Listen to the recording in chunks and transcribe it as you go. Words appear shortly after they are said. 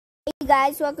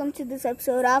guys, welcome to this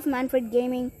episode of Manfred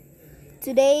Gaming.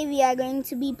 Today we are going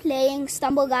to be playing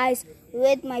Stumble Guys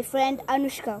with my friend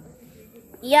Anushka.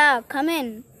 Yeah, come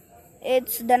in.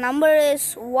 The number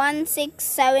is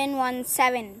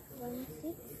 16717.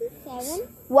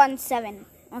 167?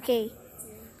 Okay.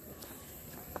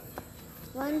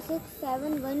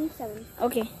 16717.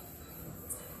 Okay.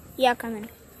 Yeah, come in.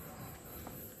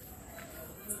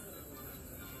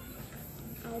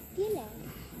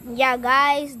 Yeah,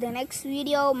 guys, the next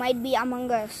video might be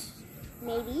Among Us.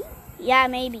 Maybe? Yeah,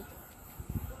 maybe.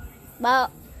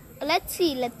 But let's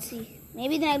see.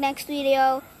 Maybe the next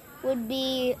video would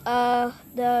be the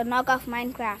knockoff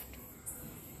Minecraft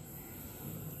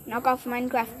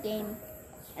game.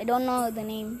 I don't know the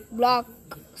name. Block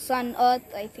Sun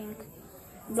Earth, I think.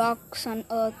 Block Sun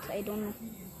Earth, I don't know.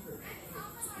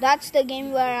 That's the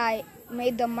game where I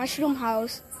made the mushroom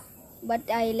house, but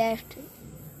I left.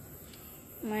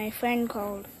 My friend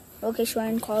called.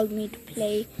 Shwan called me to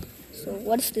play. So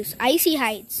what's this? Icy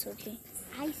Heights. Okay.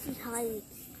 Icy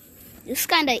Heights. This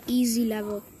kind of easy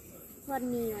level. For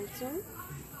me also.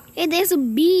 Hey, there's a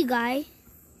bee, guy.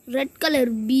 Red color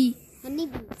bee.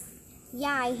 Honeybee.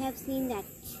 Yeah, I have seen that.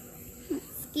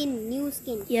 New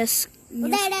skin. Yes.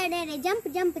 Jump.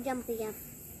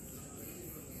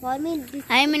 For me,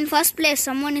 I am in first place.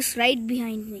 Someone is right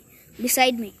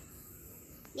beside me.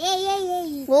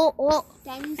 Yay. Oh.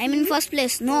 I'm in me? first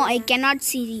place. No, I cannot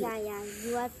see you. Yeah.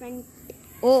 You are friend.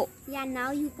 Oh. Yeah,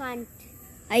 now you can't.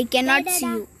 I cannot see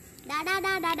you. Da.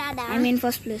 I'm in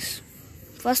first place.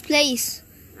 First place.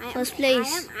 I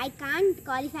can't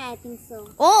qualify, I think so.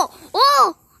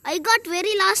 Oh! I got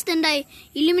very last and I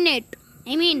eliminate.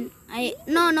 I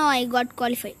got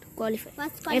qualified.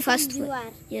 First you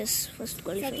are. Yes, first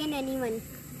qualified. Second anyone.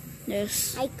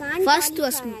 Yes. I can't First qualify,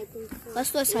 was me. I think so.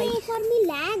 First was Hey, I. for me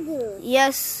lag.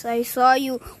 Yes, I saw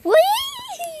you. Whee!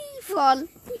 Fall.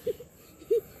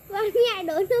 For me, I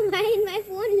don't know why in my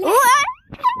phone lag.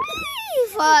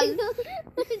 Fall. I don't know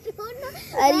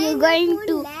Are why you in going my phone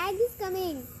to? lag is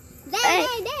coming. Hey.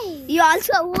 Die. You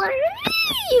also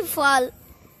fall.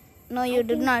 No, you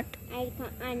did not. I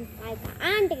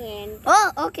can't again.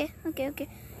 Oh, okay.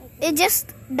 It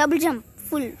just double jump.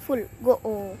 Full. Go.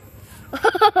 Oh.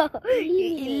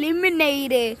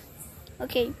 Eliminated.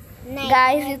 Okay. Nice.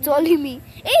 Guys, it's only me.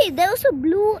 Hey, there was a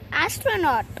blue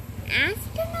astronaut.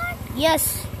 Astronaut?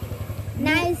 Yes.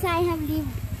 Nice, I have lived.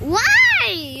 Why?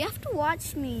 You have to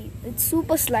watch me. It's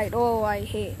super slide. Oh, I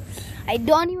hate. I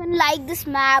don't even like this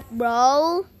map,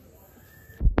 bro.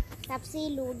 सबसे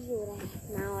load ही हो रहा है.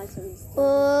 Now also is.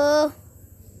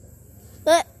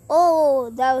 Oh,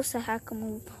 that was a hacker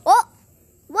move. Oh,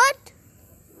 what?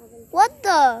 What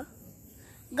the?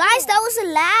 Guys, that was a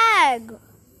lag.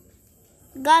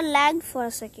 Got lagged for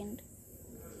a second.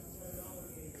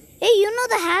 Hey, you know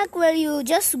the hack where you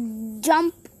just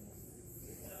jump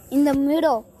in the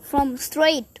middle from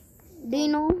straight? Do you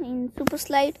know in Super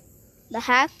Slide? The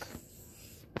hack?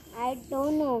 I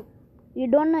don't know. You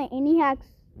don't know any hacks?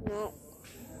 No.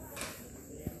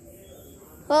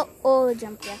 Oh,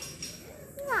 jump there.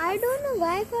 I don't know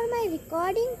why for my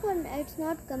recording it's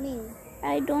not coming.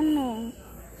 I don't know.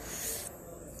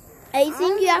 I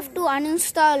think you have to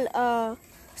uninstall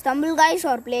Stumble Guys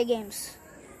or Play Games.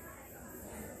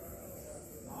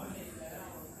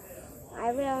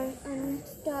 I will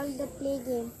uninstall the play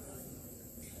game.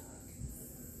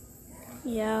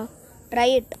 Yeah, try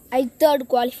it. I third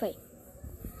qualify.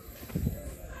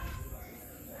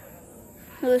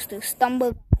 Who's this?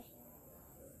 Stumble Guy.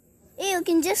 Hey, you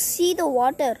can just see the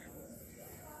water.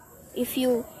 If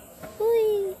you...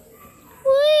 Whee!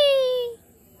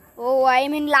 Oh,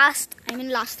 I'm in last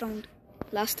round.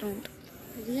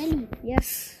 Really?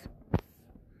 Yes.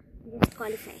 Just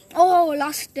qualify. Oh,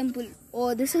 last temple.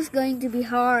 Oh, this is going to be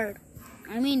hard.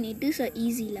 It is an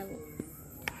easy level.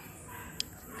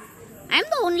 I'm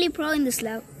the only pro in this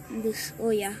level. Oh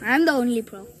yeah, I'm the only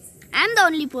pro.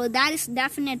 That is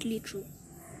definitely true.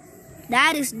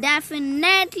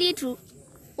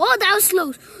 Oh, that was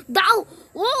close. That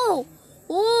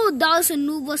was a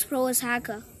Noobus Pro's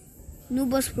hacker.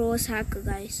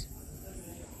 Guys.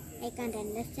 I can't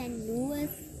understand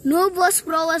Noobus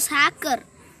Pro's hacker.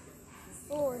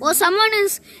 Oh, someone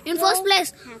is in first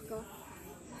place. Hacker.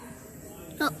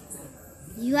 Oh,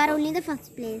 You are only the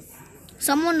first place.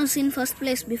 someone was in first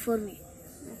place before me.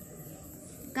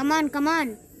 Come on.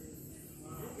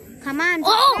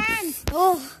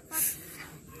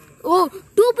 Oh,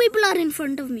 two people are in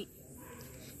front of me.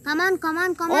 Come on.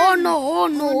 Oh no,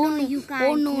 you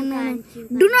can't. No.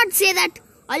 Do not say that.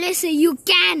 Always say you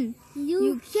can.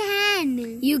 You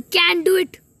can. You can do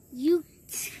it. You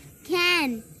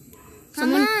can.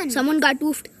 Someone got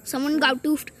oofed. Someone got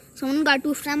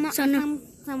oofed.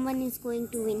 Someone is going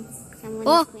to win. Someone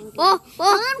Oh, is going to oh, win.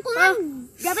 oh, Come on.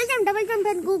 Double jump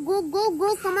and go.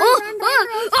 Come on, oh, run.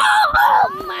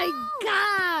 oh my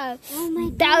god. Oh my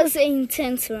god. That was an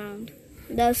intense round.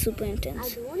 That was super I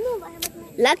intense. don't know why I'm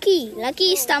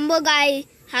Lucky Stumble Guy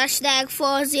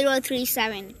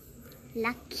 #4037.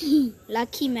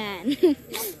 Lucky man. lucky.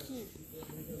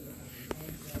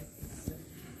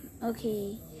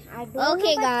 Okay. I don't know,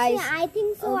 Okay, but guys. I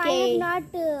think so. Okay. I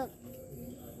have not.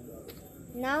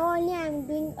 Now only I'm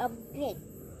doing update.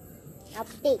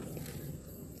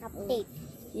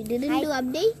 You didn't do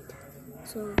update?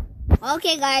 So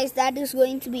okay guys, that is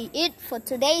going to be it for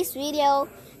today's video,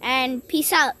 and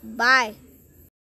peace out. Bye.